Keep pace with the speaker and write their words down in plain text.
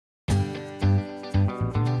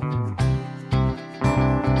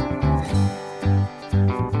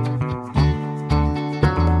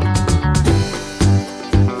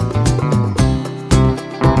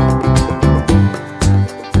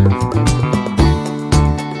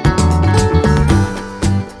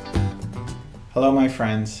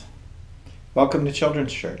friends. Welcome to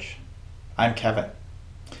Children's Church. I'm Kevin.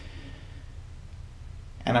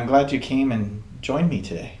 And I'm glad you came and joined me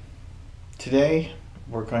today. Today,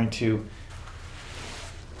 we're going to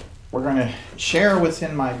share what's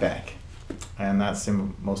in my bag. And that's the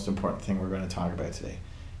most important thing we're going to talk about today,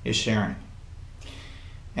 is sharing.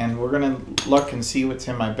 And we're going to look and see what's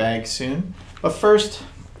in my bag soon. But first,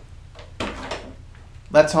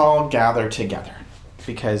 let's all gather together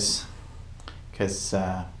because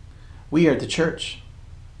we are the church.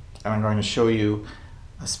 And I'm going to show you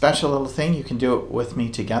a special little thing. You can do it with me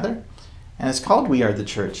together. And it's called We Are the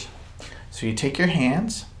Church. So you take your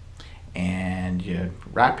hands and you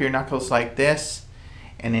wrap your knuckles like this,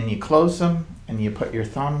 and then you close them and you put your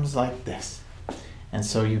thumbs like this. And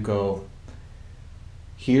so you go,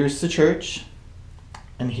 here's the church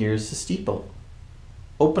and here's the steeple.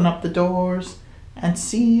 Open up the doors and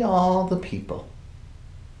see all the people.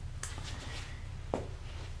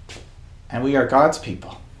 And we are God's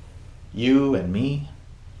people, you and me.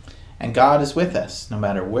 And God is with us, no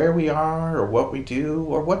matter where we are or what we do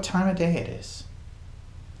or what time of day it is.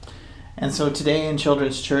 And so today in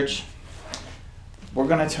Children's Church, we're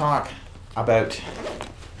going to talk about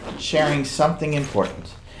sharing something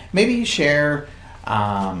important. Maybe you share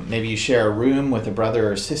a room with a brother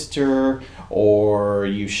or sister, or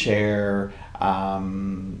you share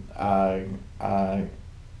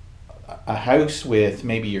a house with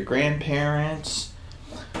maybe your grandparents,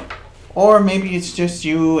 or maybe it's just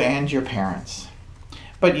you and your parents.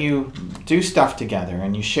 But you do stuff together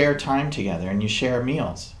and you share time together and you share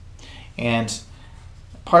meals. And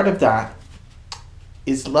part of that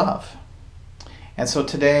is love. And so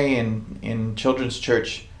today in Children's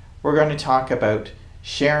Church, we're going to talk about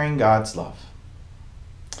sharing God's love.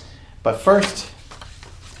 But first,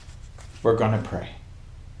 we're going to pray.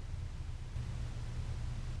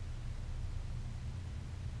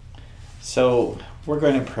 So we're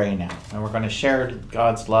going to pray now, and we're going to share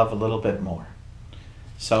God's love a little bit more.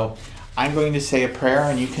 So I'm going to say a prayer,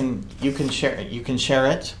 and you can share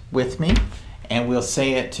it with me, and we'll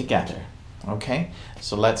say it together. Okay?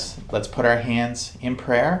 So let's put our hands in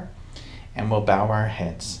prayer, and we'll bow our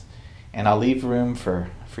heads, and I'll leave room for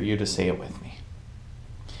you to say it with me.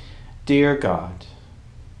 Dear God,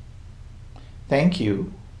 thank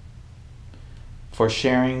you for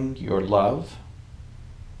sharing your love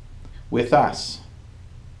with us.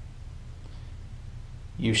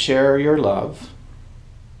 You share your love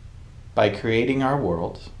by creating our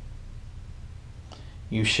world.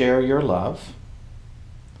 You share your love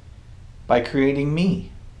by creating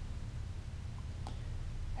me.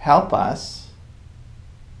 Help us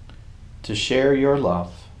to share your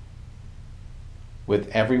love with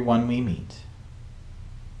everyone we meet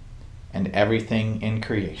and everything in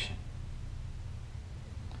creation.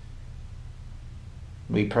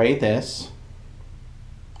 We pray this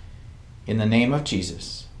in the name of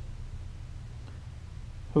Jesus,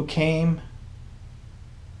 who came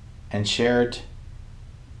and shared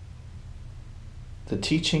the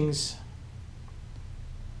teachings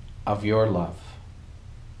of your love.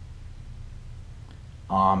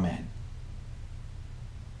 Amen.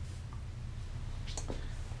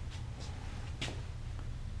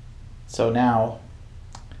 So now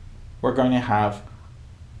we're going to have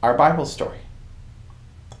our Bible story.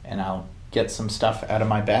 And I'll get some stuff out of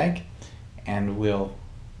my bag, and we'll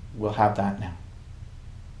have that now.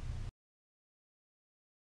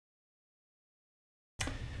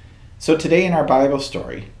 So today in our Bible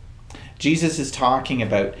story, Jesus is talking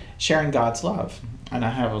about sharing God's love. And I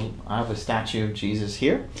have a statue of Jesus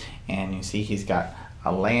here, and you see he's got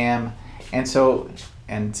a lamb, and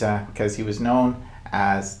because he was known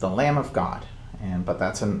as the Lamb of God, but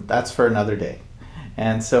that's for another day.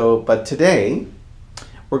 And so, but today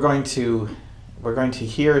we're going to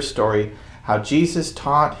hear a story how Jesus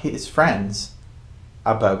taught his friends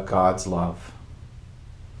about God's love.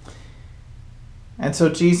 And so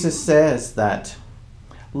Jesus says that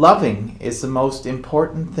loving is the most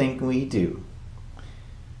important thing we do.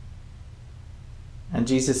 And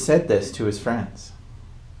Jesus said this to his friends.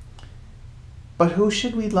 But who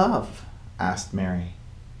should we love? Asked Mary.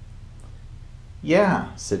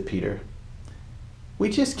 Yeah, said Peter. We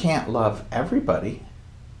just can't love everybody.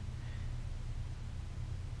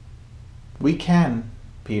 We can,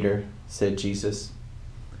 Peter, said Jesus,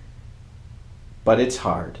 but it's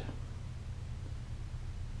hard.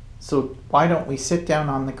 So why don't we sit down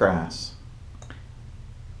on the grass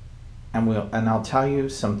and I'll tell you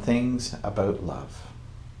some things about love.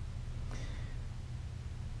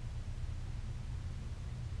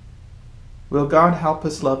 Will God help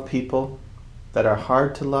us love people that are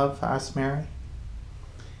hard to love? Asked Mary.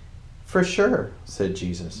 For sure, said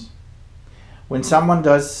Jesus. When someone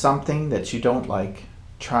does something that you don't like,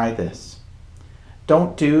 try this.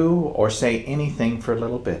 Don't do or say anything for a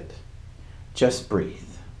little bit. Just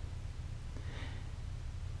breathe.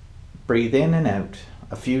 Breathe in and out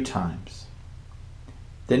a few times.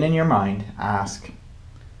 Then in your mind, ask,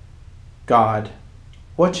 God,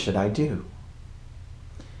 what should I do?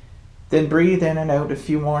 Then breathe in and out a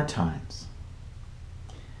few more times.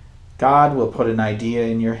 God will put an idea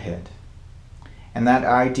in your head. And that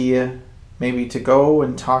idea may be to go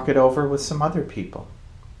and talk it over with some other people.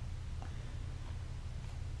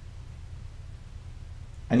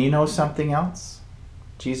 And you know something else?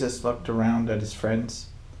 Jesus looked around at his friends.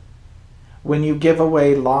 When you give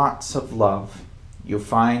away lots of love, you'll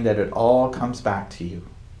find that it all comes back to you.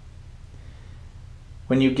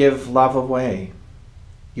 When you give love away,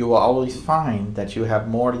 you will always find that you have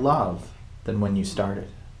more love than when you started.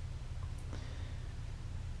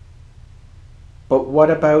 But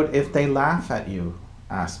what about if they laugh at you?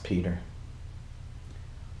 Asked Peter.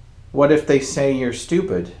 What if they say you're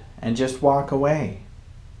stupid and just walk away?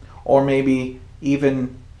 Or maybe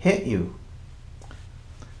even hit you?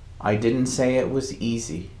 I didn't say it was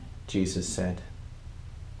easy, Jesus said.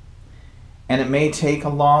 And it may take a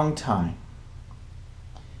long time,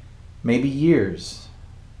 maybe years,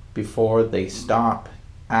 before they stop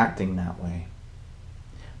acting that way.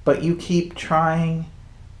 But you keep trying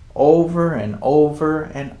over and over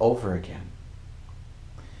and over again.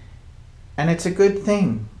 And it's a good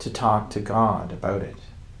thing to talk to God about it.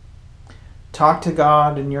 Talk to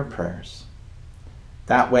God in your prayers.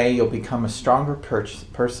 That way you'll become a stronger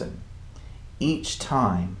person each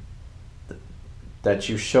time that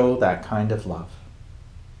you show that kind of love.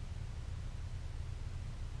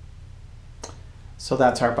 So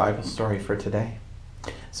that's our Bible story for today.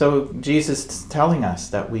 So Jesus is telling us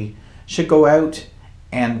that we should go out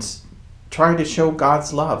and try to show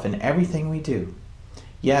God's love in everything we do.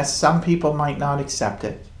 Yes, some people might not accept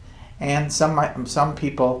it, and some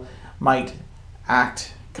people might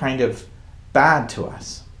act kind of bad to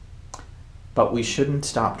us. But we shouldn't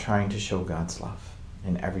stop trying to show God's love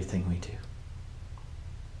in everything we do.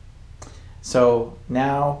 So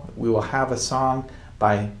now we will have a song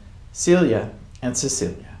by Celia and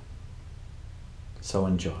Cecilia. So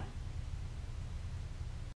enjoy.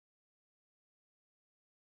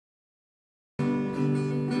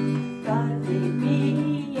 God made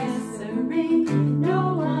me, yes sirree.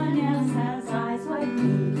 No one else has eyes like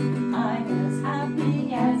me. I'm as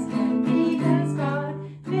happy as can be, 'cause God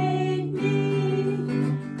made me.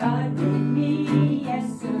 God made me,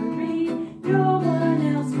 yes sirree. No one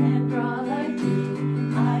else can draw like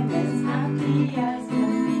me. I'm as happy as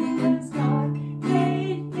can be, 'cause God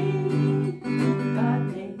made me. God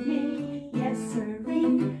made me, yes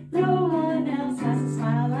sirree. No one else has a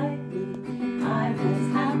smile like me. I'm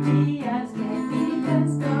as happy as can be,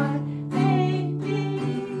 'cause God made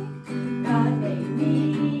me. God made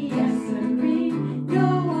me, yes sirree.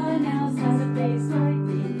 No one else has a face like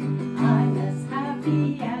me. I'm as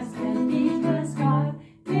happy as can be, 'cause God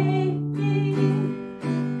made me.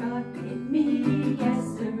 God made me, yes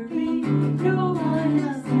sirree. No one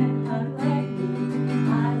else can hug like me.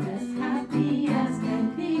 I'm as happy as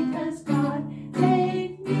can be, 'cause God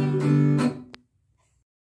made me.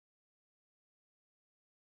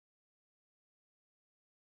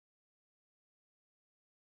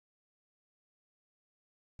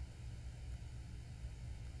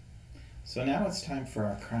 So now it's time for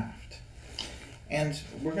our craft. And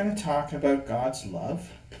we're going to talk about God's love.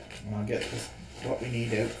 And I'll get what we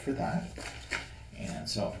need out for that. And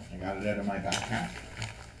so I got it out of my backpack,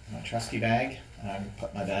 my trusty bag. And I'm going to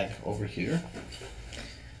put my bag over here.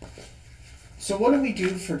 So what do we do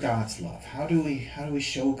for God's love? How do we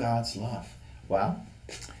show God's love? Well,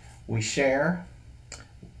 we share,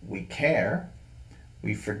 we care,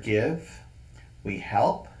 we forgive, we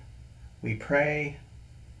help, we pray,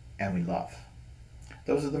 and we love.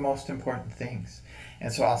 Those are the most important things.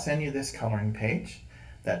 And so I'll send you this coloring page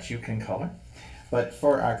that you can color. But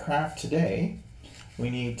for our craft today,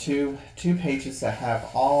 we need two pages that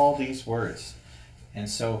have all these words. And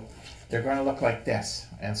so they're going to look like this.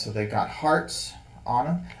 And so they've got hearts on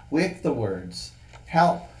them with the words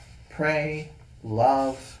help, pray,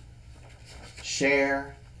 love,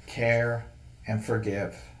 share, care, and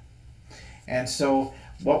forgive. And so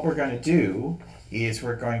what we're going to do is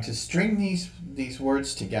we're going to string these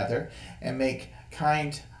words together and make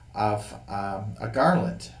kind of a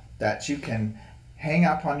garland that you can hang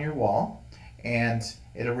up on your wall, and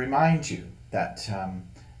it'll remind you that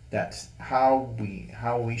that's how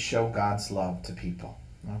we show God's love to people.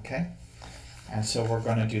 Okay? And so we're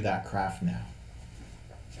going to do that craft now.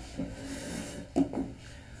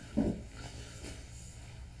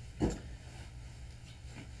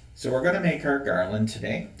 So we're going to make our garland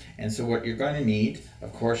today. And so what you're going to need,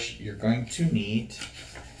 of course, you're going to need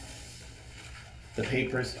the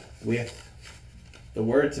papers with the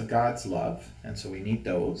words of God's love. And so we need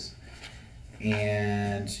those.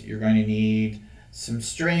 And you're going to need some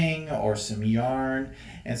string or some yarn.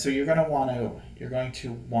 And so you're going to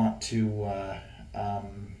want to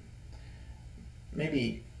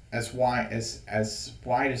maybe as wide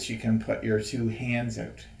as you can put your two hands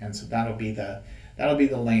out. And so that'll be the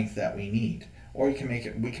length that we need. Or we can make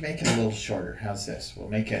it a little shorter. How's this? We'll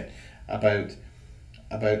make it about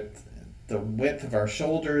the width of our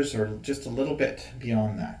shoulders or just a little bit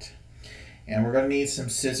beyond that. And we're going to need some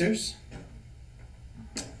scissors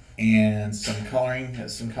and some coloring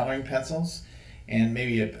pencils and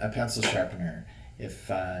maybe a pencil sharpener if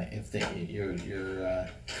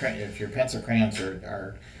your pencil crayons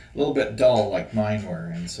are a little bit dull like mine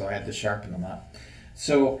were, and so I had to sharpen them up.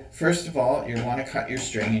 So first of all, you want to cut your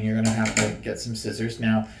string, and you're going to have to get some scissors.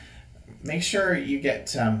 Now, make sure you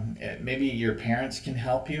get maybe your parents can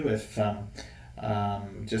help you if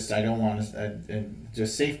just I don't want to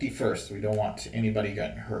just safety first. We don't want anybody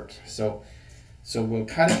getting hurt. So we'll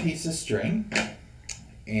cut a piece of string,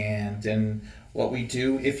 and then what we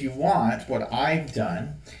do, if you want, what I've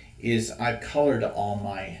done is I've colored all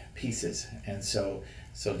my pieces, and so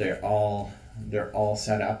they're all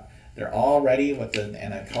set up. They're all ready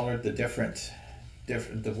and I colored the different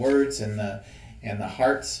the words and the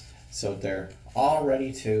hearts, so they're all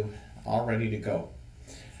ready to go.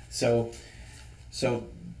 So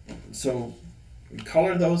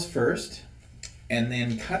color those first, and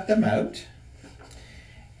then cut them out.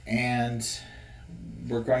 And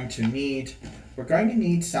we're going to need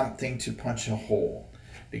something to punch a hole,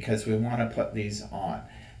 because we want to put these on.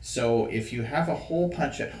 So if you have a hole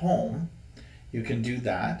punch at home, you can do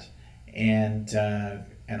that. And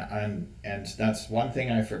that's one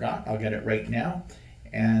thing I forgot. I'll get it right now,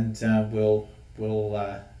 and we'll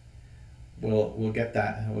get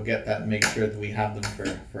that. We'll get that and make sure that we have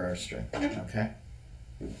them for our string. Okay.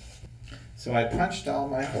 So I punched all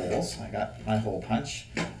my holes. I got my hole punch.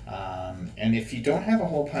 And if you don't have a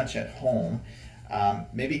hole punch at home,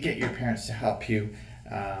 maybe get your parents to help you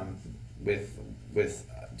with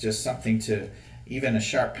just something to, even a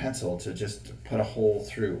sharp pencil to just put a hole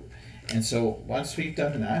through. And so once we've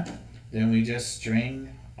done that, then we just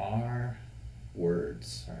string our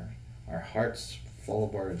words, our hearts full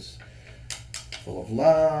of words, full of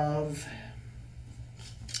love,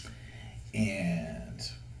 and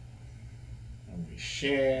we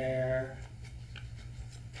share,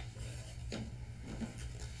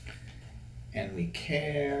 and we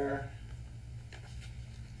care,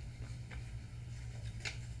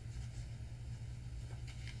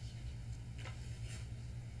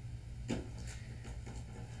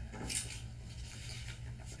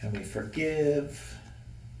 and we forgive,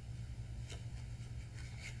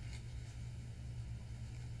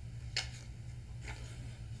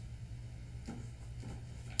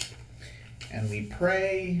 and we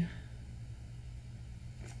pray,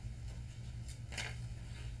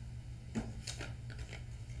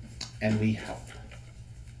 and we help.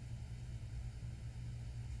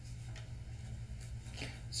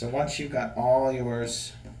 So once you've got all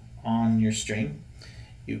yours on your string,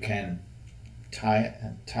 you can tie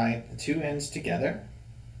the two ends together,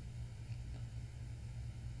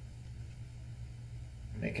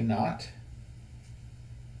 make a knot,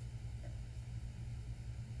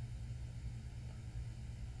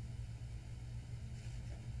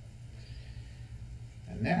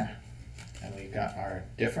 and there. And we've got our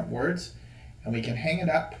different words, and we can hang it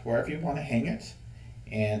up wherever you want to hang it,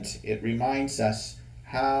 and it reminds us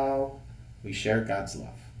how we share God's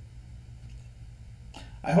love.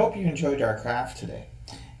 I hope you enjoyed our craft today.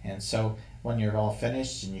 And so when you're all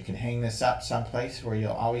finished, and you can hang this up someplace where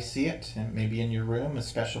you'll always see it, and maybe in your room, a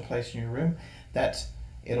special place in your room, that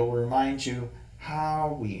it'll remind you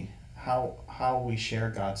how we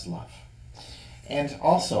share God's love. And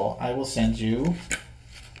also, I will send you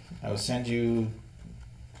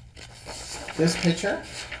this picture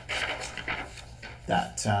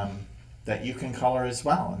that you can color as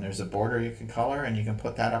well. And there's a border you can color, and you can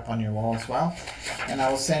put that up on your wall as well. And I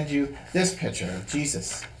will send you this picture of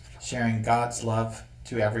Jesus sharing God's love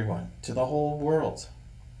to everyone, to the whole world.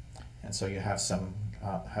 And so you have some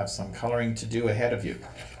coloring to do ahead of you.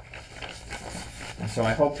 And so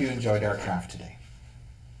I hope you enjoyed our craft today.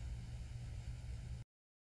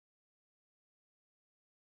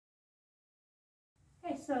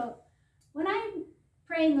 Okay, so when I'm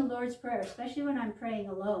praying the Lord's Prayer, especially when I'm praying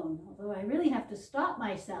alone, although I really have to stop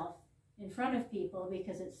myself in front of people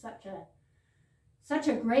because it's such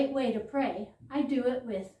a great way to pray, I do it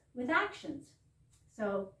with actions.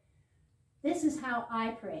 So this is how I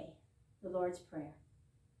pray the Lord's Prayer.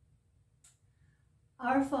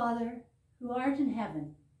 Our Father, who art in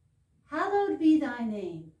heaven, hallowed be thy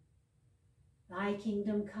name. Thy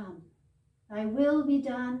kingdom come, thy will be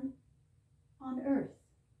done on earth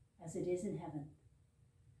as it is in heaven.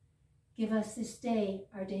 Give us this day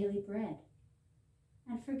our daily bread,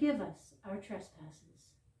 and forgive us our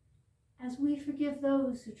trespasses, as we forgive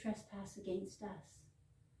those who trespass against us.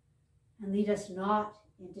 And lead us not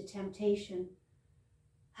into temptation,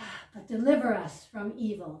 but deliver us from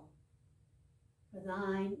evil. For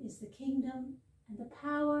thine is the kingdom, and the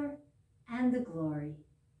power, and the glory,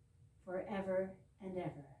 forever and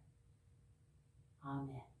ever.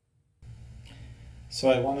 Amen.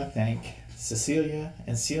 So I want to thank Cecilia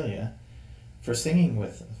and Celia for singing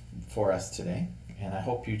for us today, and I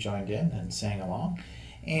hope you joined in and sang along.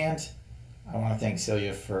 And I want to thank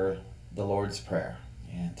Celia for the Lord's Prayer,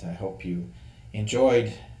 and I hope you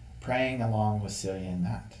enjoyed praying along with Celia in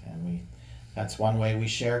that. And that's one way we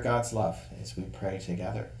share God's love, is we pray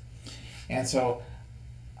together. And so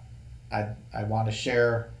I want to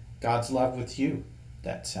share God's love with you,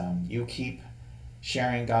 that you keep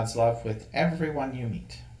sharing God's love with everyone you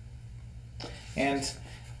meet. And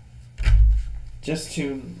just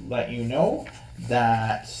to let you know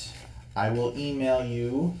that I will email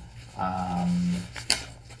you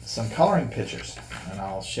some coloring pictures, and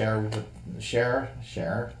I'll share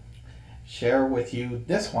with you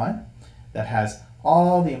this one that has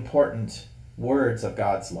all the important words of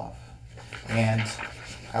God's love. And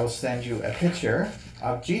I will send you a picture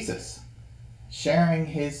of Jesus sharing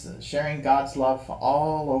God's love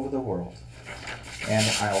all over the world. And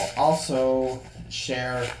I will also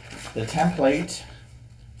share the template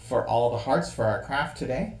for all the hearts for our craft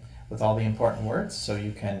today with all the important words, so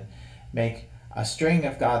you can make a string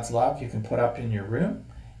of God's love you can put up in your room,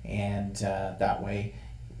 and that way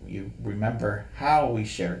you remember how we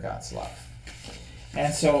share God's love.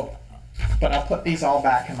 And so, but I'll put these all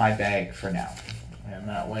back in my bag for now, and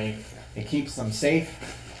that way it keeps them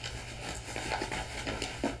safe.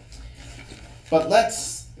 But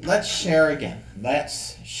let's share again.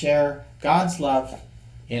 Let's share God's love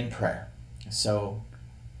in prayer. So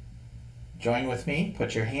join with me,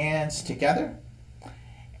 put your hands together,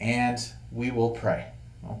 and we will pray.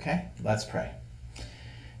 Okay? Let's pray.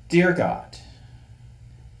 Dear God,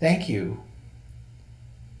 thank you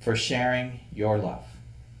for sharing your love.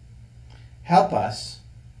 Help us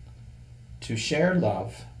to share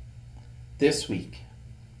love this week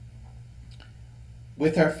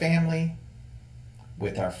with our family,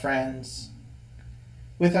 with our friends,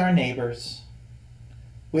 with our neighbors,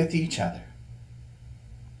 with each other.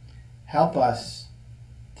 Help us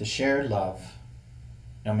to share love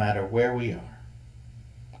no matter where we are,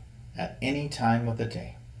 at any time of the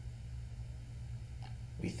day.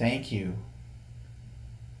 We thank you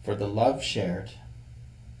for the love shared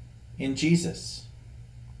in Jesus,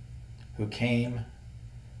 who came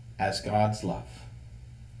as God's love.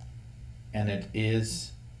 And it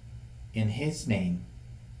is in his name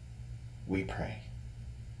we pray.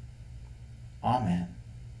 Amen.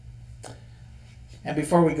 And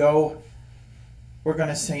before we go, we're going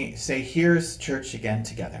to say here's church again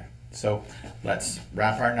together. So let's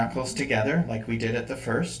wrap our knuckles together like we did at the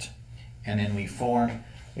first, and then we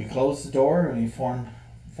close the door, and we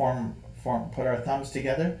put our thumbs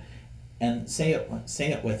together, and say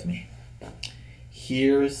it with me.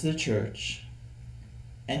 Here is the church,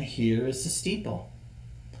 and here is the steeple.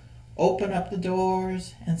 Open up the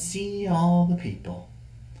doors and see all the people.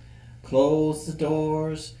 Close the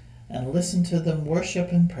doors and listen to them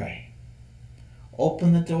worship and pray.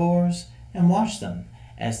 Open the doors and watch them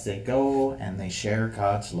as they go and they share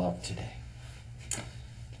God's love today.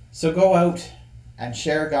 So go out and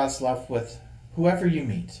share God's love with whoever you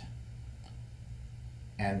meet.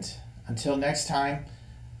 And until next time,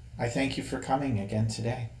 I thank you for coming again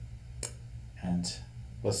today. And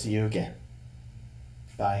we'll see you again.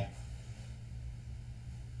 Bye.